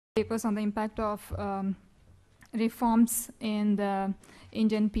papers on the impact of reforms in the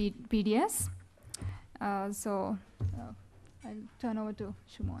Indian PDS. I'll turn over to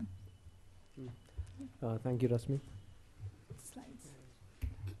Suman. Thank you, Rasmi. Slides.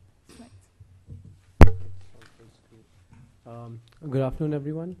 Good afternoon,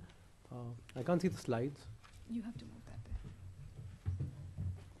 everyone. I can't see the slides. You have to move that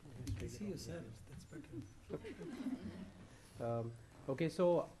there. I see yourself, that's better. Okay,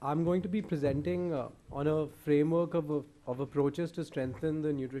 so I'm going to be presenting on a framework of approaches to strengthen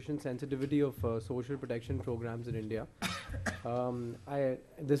the nutrition sensitivity of social protection programs in India.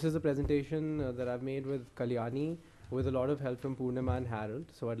 This is a presentation that I've made with Kalyani with a lot of help from Purnima and Harold,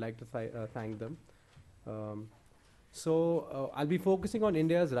 so I'd like to thank them. I'll be focusing on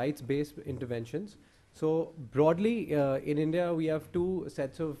India's rights-based interventions. So broadly, in India, we have two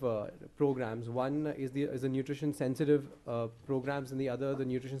sets of programs. One is the nutrition-sensitive programs, and the other the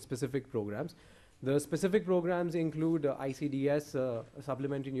nutrition-specific programs. The specific programs include ICDS,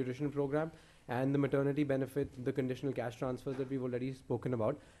 Supplementary Nutrition Program, and the maternity benefit, the conditional cash transfers that we've already spoken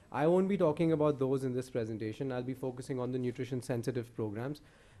about. I won't be talking about those in this presentation. I'll be focusing on the nutrition-sensitive programs.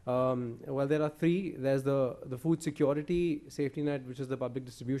 Well, there are three. There's the food security safety net, which is the public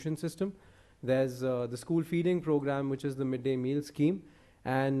distribution system. There's the school feeding program, which is the midday meal scheme.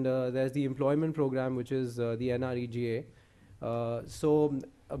 And there's the employment program, which is the NREGA.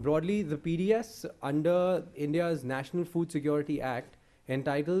 Broadly, the PDS under India's National Food Security Act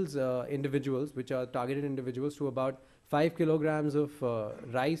entitles individuals, which are targeted individuals, to about 5 kilograms of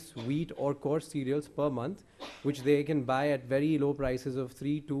rice, wheat, or coarse cereals per month, which they can buy at very low prices of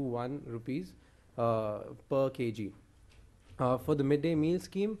 3 to 1 rupees per kg. For the midday meal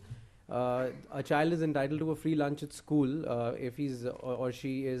scheme, a child is entitled to a free lunch at school if he's or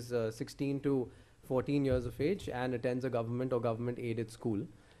she is 16 to 14 years of age and attends a government or government-aided school.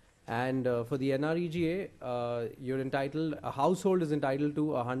 And for the NREGA, a household is entitled to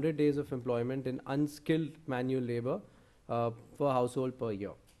 100 days of employment in unskilled manual labor per household per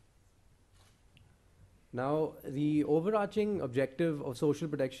year. Now, the overarching objective of social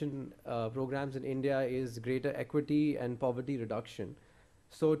protection programs in India is greater equity and poverty reduction.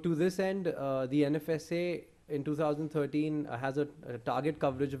 So to this end, the NFSA in 2013 has a target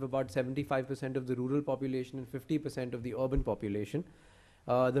coverage of about 75% of the rural population and 50% of the urban population.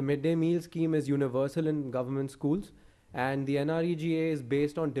 The midday meal scheme is universal in government schools, and the NREGA is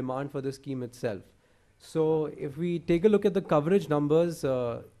based on demand for the scheme itself. So if we take a look at the coverage numbers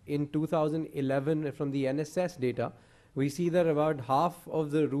in 2011 from the NSS data, we see that about half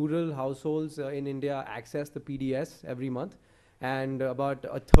of the rural households in India access the PDS every month, and about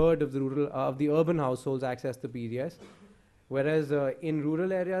a third of the urban households access the PDS. Whereas in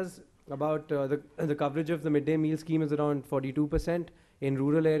rural areas, about the coverage of the midday meal scheme is around 42% in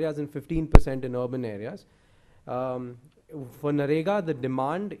rural areas and 15% in urban areas. For Narega, the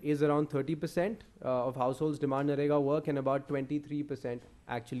demand is around 30% of households demand Narega work, and about 23%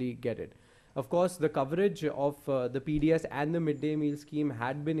 actually get it. Of course, the coverage of the PDS and the midday meal scheme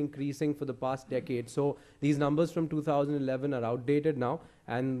had been increasing for the past decade. So these numbers from 2011 are outdated now,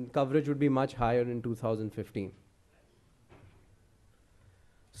 and coverage would be much higher in 2015.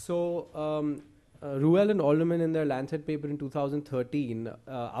 So Ruel and Alderman in their Lancet paper in 2013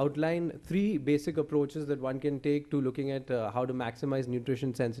 outline three basic approaches that one can take to looking at how to maximize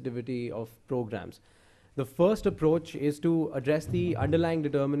nutrition sensitivity of programs. The first approach is to address the underlying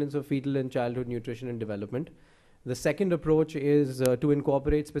determinants of fetal and childhood nutrition and development. The second approach is to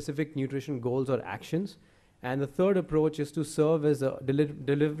incorporate specific nutrition goals or actions. And the third approach is to serve as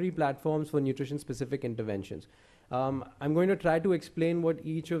delivery platforms for nutrition-specific interventions. I'm going to try to explain what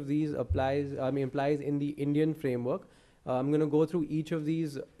each of these implies in the Indian framework. I'm going to go through each of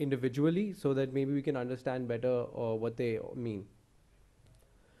these individually so that maybe we can understand better what they mean.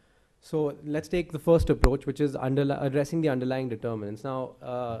 So let's take the first approach, which is addressing the underlying determinants. Now,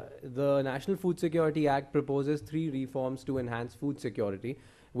 the National Food Security Act proposes 3 reforms to enhance food security,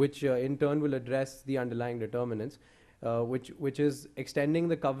 which in turn will address the underlying determinants, which is extending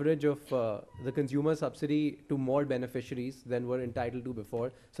the coverage of the consumer subsidy to more beneficiaries than were entitled to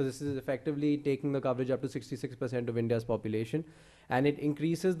before. So this is effectively taking the coverage up to 66% of India's population. And it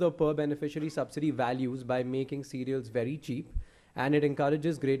increases the per beneficiary subsidy values by making cereals very cheap, and it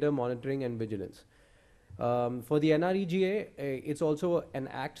encourages greater monitoring and vigilance. For the NREGA, it's also an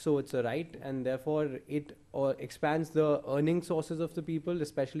act, so it's a right, and therefore it expands the earning sources of the people,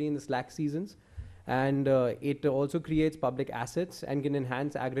 especially in the slack seasons. And it also creates public assets and can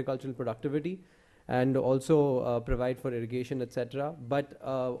enhance agricultural productivity and also provide for irrigation, etc. But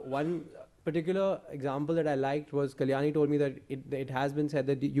one particular example that I liked was Kalyani told me that it has been said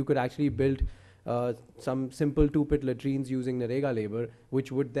that you could actually build some simple 2-pit latrines using Narega labor,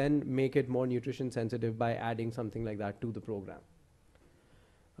 which would then make it more nutrition sensitive by adding something like that to the program.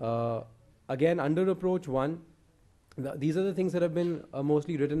 Again, under approach 1, these are the things that have been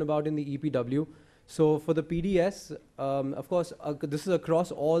mostly written about in the EPW. So for the PDS, of course, this is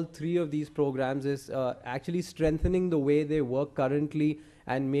across all 3 of these programs, is actually strengthening the way they work currently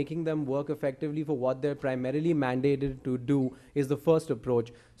and making them work effectively for what they're primarily mandated to do is the first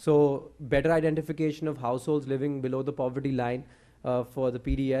approach. So better identification of households living below the poverty line for the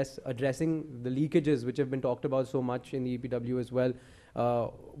PDS, addressing the leakages which have been talked about so much in the EPW as well,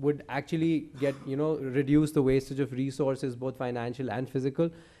 would actually get, reduce the wastage of resources, both financial and physical.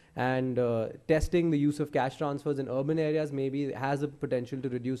 And testing the use of cash transfers in urban areas maybe has a potential to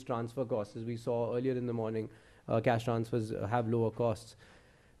reduce transfer costs. As we saw earlier in the morning, cash transfers have lower costs.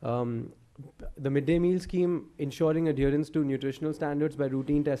 The midday meal scheme ensuring adherence to nutritional standards by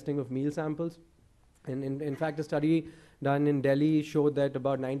routine testing of meal samples. And in fact, a study done in Delhi showed that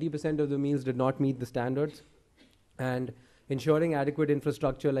about 90% of the meals did not meet the standards. And ensuring adequate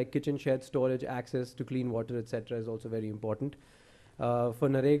infrastructure like kitchen sheds, storage, access to clean water, etc. is also very important. For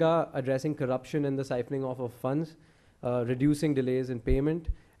Narega, addressing corruption and the siphoning off of funds, reducing delays in payment,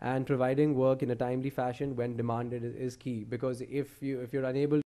 and providing work in a timely fashion when demanded is key. Because if you're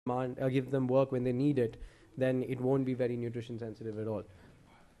unable to give them work when they need it, then it won't be very nutrition sensitive at all.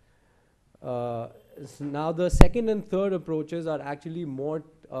 So now the second and third approaches are actually more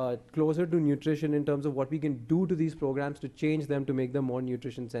closer to nutrition in terms of what we can do to these programs to change them to make them more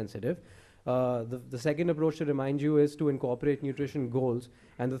nutrition sensitive. The second approach, to remind you, is to incorporate nutrition goals.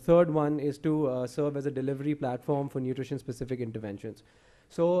 And the third one is to serve as a delivery platform for nutrition-specific interventions.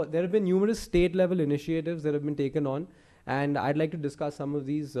 So there have been numerous state-level initiatives that have been taken on. And I'd like to discuss some of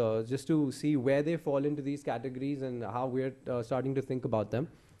these just to see where they fall into these categories and how we're starting to think about them.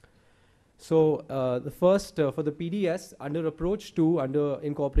 So the first, for the PDS, under approach 2, under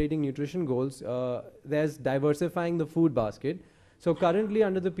incorporating nutrition goals, there's diversifying the food basket. So currently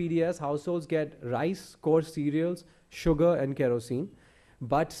under the PDS, households get rice, coarse cereals, sugar, and kerosene.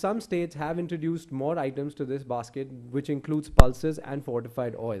 But some states have introduced more items to this basket, which includes pulses and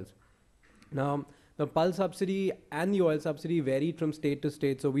fortified oils. Now, the pulse subsidy and the oil subsidy varied from state to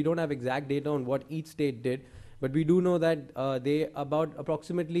state, so we don't have exact data on what each state did. But we do know that they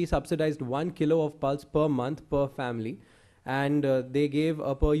approximately subsidized 1 kilo of pulse per month per family. And they gave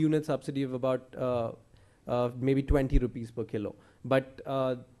a per unit subsidy of about maybe 20 rupees per kilo. But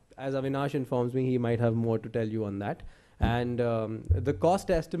as Avinash informs me, he might have more to tell you on that. And the cost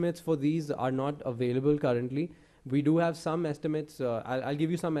estimates for these are not available currently. We do have some estimates. I'll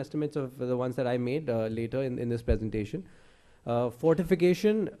give you some estimates of the ones that I made later in this presentation.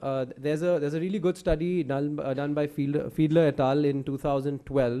 Fortification, there's a really good study done by Fiedler et al. In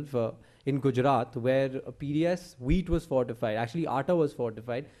 2012 in Gujarat, where PDS wheat was fortified. Actually, atta was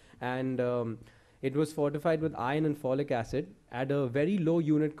fortified. And it was fortified with iron and folic acid at a very low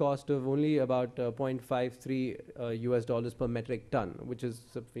unit cost of only about $0.53 US per metric ton, which is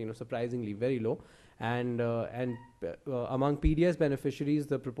surprisingly very low. And among PDS beneficiaries,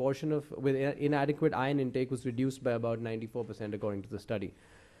 the proportion of with inadequate iron intake was reduced by about 94% according to the study.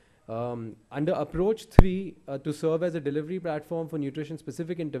 Under approach 3, to serve as a delivery platform for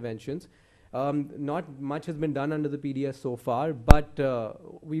nutrition-specific interventions, not much has been done under the PDS so far, but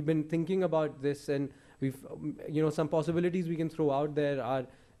we've been thinking about this, and we've, some possibilities we can throw out there are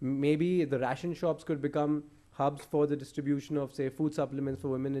maybe the ration shops could become hubs for the distribution of, say, food supplements for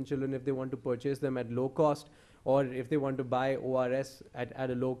women and children if they want to purchase them at low cost, or if they want to buy ORS at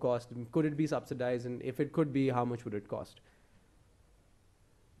a low cost. Could it be subsidized? And if it could be, how much would it cost?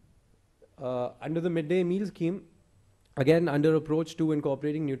 Under the midday meal scheme, again, under approach to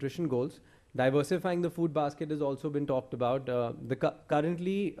incorporating nutrition goals, diversifying the food basket has also been talked about.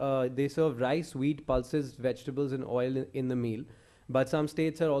 Currently, they serve rice, wheat, pulses, vegetables, and oil in the meal. But some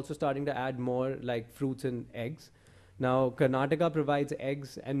states are also starting to add more, like fruits and eggs. Now, Karnataka provides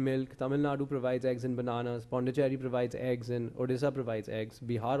eggs and milk. Tamil Nadu provides eggs and bananas. Pondicherry provides eggs, and Odisha provides eggs.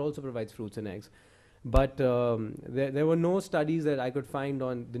 Bihar also provides fruits and eggs. But there were no studies that I could find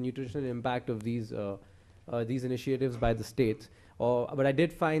on the nutritional impact of these initiatives by the states. But I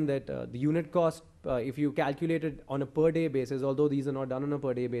did find that the unit cost, if you calculate it on a per day basis, although these are not done on a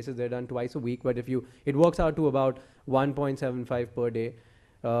per day basis, they're done twice a week, but it works out to about 1.75 per day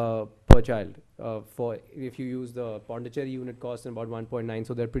per child. If you use the Pondicherry unit cost, and about 1.9,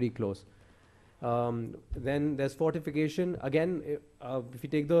 so they're pretty close. Then there's fortification. Again, if you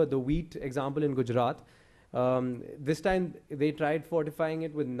take the wheat example in Gujarat, This time they tried fortifying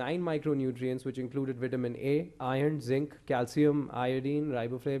it with 9 micronutrients, which included vitamin A, iron, zinc, calcium, iodine,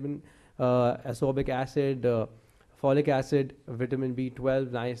 riboflavin, ascorbic acid, folic acid, vitamin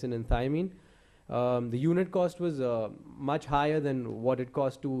B12, niacin, and thiamine. The unit cost was much higher than what it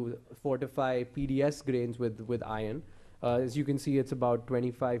cost to fortify PDS grains with iron. As you can see, it's about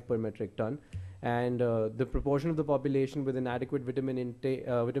 25 per metric ton. And the proportion of the population with inadequate vitamin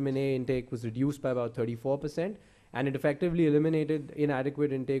A intake was reduced by about 34%, and it effectively eliminated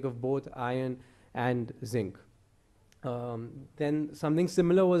inadequate intake of both iron and zinc. Then something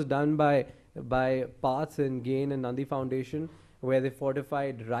similar was done by Path and Gain and Nandi Foundation, where they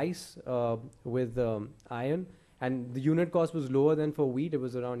fortified rice with iron, and the unit cost was lower than for wheat. It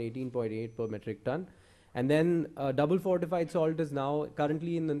was around 18.8 per metric ton. And then double fortified salt is now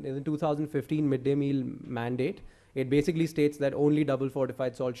currently in the 2015 midday meal mandate. It basically states that only double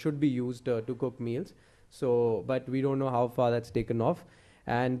fortified salt should be used to cook meals. So, but we don't know how far that's taken off.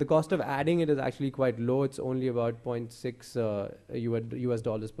 And the cost of adding it is actually quite low. It's only about 0.6 US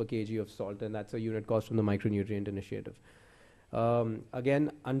dollars per kg of salt, and that's a unit cost from the micronutrient initiative.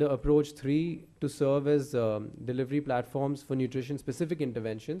 Again, under approach 3, to serve as delivery platforms for nutrition specific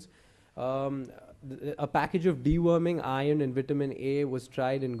interventions, a package of deworming iron and vitamin A was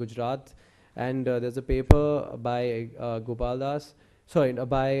tried in Gujarat, and there's a paper by Gopal Das,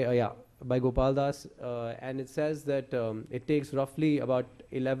 by Gopal Das, and it says that it takes roughly about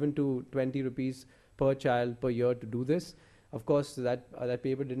 11 to 20 rupees per child per year to do this. Of course, that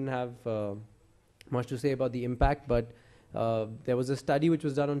paper didn't have much to say about the impact, but there was a study which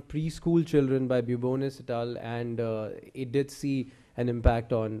was done on preschool children by Bubonis et al., and it did see an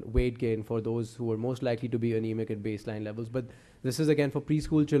impact on weight gain for those who were most likely to be anemic at baseline levels. But this is again for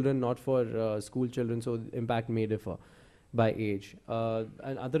preschool children, not for school children, so the impact may differ by age.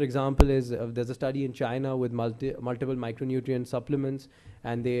 Another example is there's a study in China with multiple micronutrient supplements,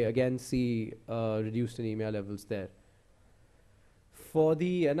 and they again see reduced anemia levels there. For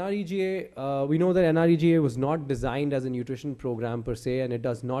the NREGA, we know that NREGA was not designed as a nutrition program per se, and it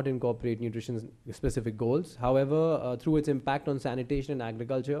does not incorporate nutrition specific goals. However, through its impact on sanitation and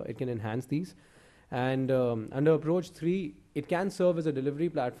agriculture, it can enhance these. And under approach 3, it can serve as a delivery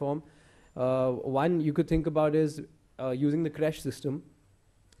platform. One you could think about is using the creche system.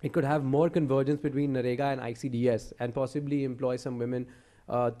 It could have more convergence between NREGA and ICDS, and possibly employ some women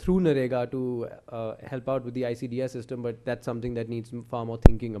through NREGA to help out with the ICDS system, but that's something that needs far more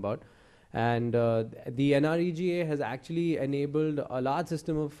thinking about. And the NREGA has actually enabled a large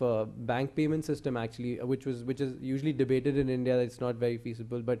system of bank payment system actually, which is usually debated in India that it's not very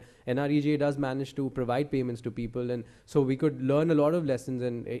feasible, but NREGA does manage to provide payments to people, and so we could learn a lot of lessons,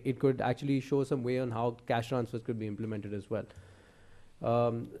 and it could actually show some way on how cash transfers could be implemented as well.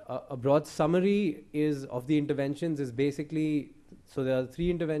 A broad summary of the interventions is basically, so there are 3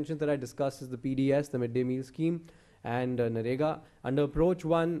 interventions that I discussed: is the PDS, the midday meal scheme, and NREGA. Under approach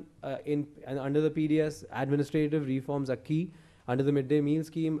 1, and under the PDS, administrative reforms are key. Under the midday meal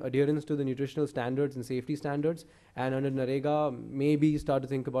scheme, adherence to the nutritional standards and safety standards. And under NREGA, maybe start to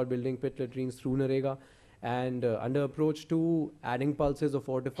think about building pit latrines through NREGA. And under approach 2, adding pulses or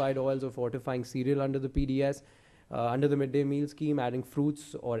fortified oils or fortifying cereal under the PDS. Under the midday meal scheme, adding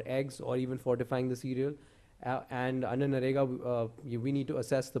fruits or eggs or even fortifying the cereal. And under NREGA, we need to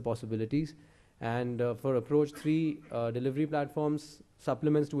assess the possibilities. And for approach 3, delivery platforms,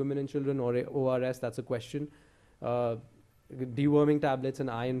 supplements to women and children, or ORS, that's a question. Deworming tablets and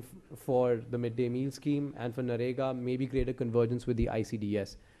iron for the midday meal scheme, and for NREGA, maybe greater convergence with the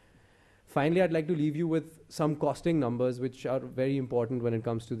ICDS. Finally, I'd like to leave you with some costing numbers, which are very important when it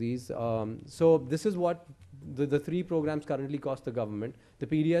comes to these. So this is what the 3 programs currently cost the government. The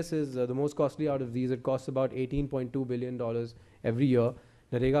PDS is the most costly out of these. It costs about $18.2 billion every year.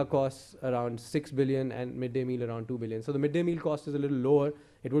 NREGA costs around $6 billion, and midday meal around $2 billion. So the midday meal cost is a little lower.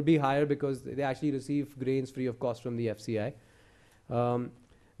 It would be higher because they actually receive grains free of cost from the FCI.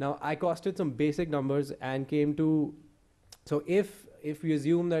 Now, I costed some basic numbers and came to, so if we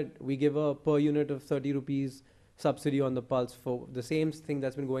assume that we give a per unit of 30 rupees subsidy on the pulse for the same thing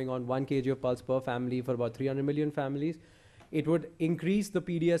that's been going on, 1 kg of pulse per family for about 300 million families, it would increase the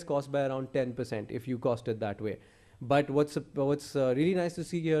PDS cost by around 10% if you cost it that way. But what's really nice to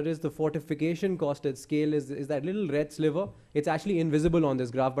see here is the fortification cost at scale is that little red sliver. It's actually invisible on this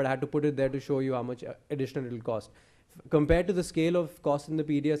graph, but I had to put it there to show you how much additional it will cost. Compared to the scale of cost in the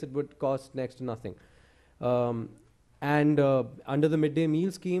PDS, it would cost next to nothing. Under the midday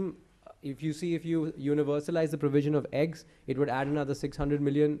meal scheme, if you universalize the provision of eggs, it would add another $600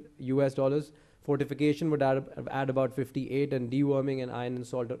 million US. Fortification would add about 58, and deworming and iron and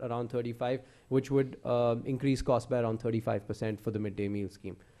salt around 35, which would increase cost by around 35% for the midday meal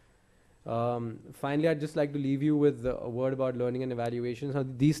scheme. Finally, I'd just like to leave you with a word about learning and evaluation. So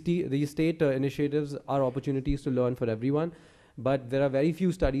these state initiatives are opportunities to learn for everyone, but there are very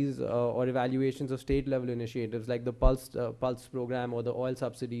few studies or evaluations of state level initiatives like the Pulse program or the oil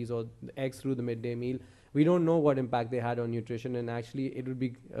subsidies or the eggs through the midday meal. We don't know what impact they had on nutrition, and actually it would be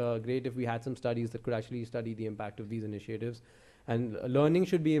great if we had some studies that could actually study the impact of these initiatives. And learning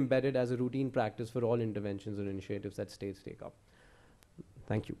should be embedded as a routine practice for all interventions and initiatives that states take up.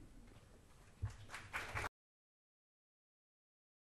 Thank you.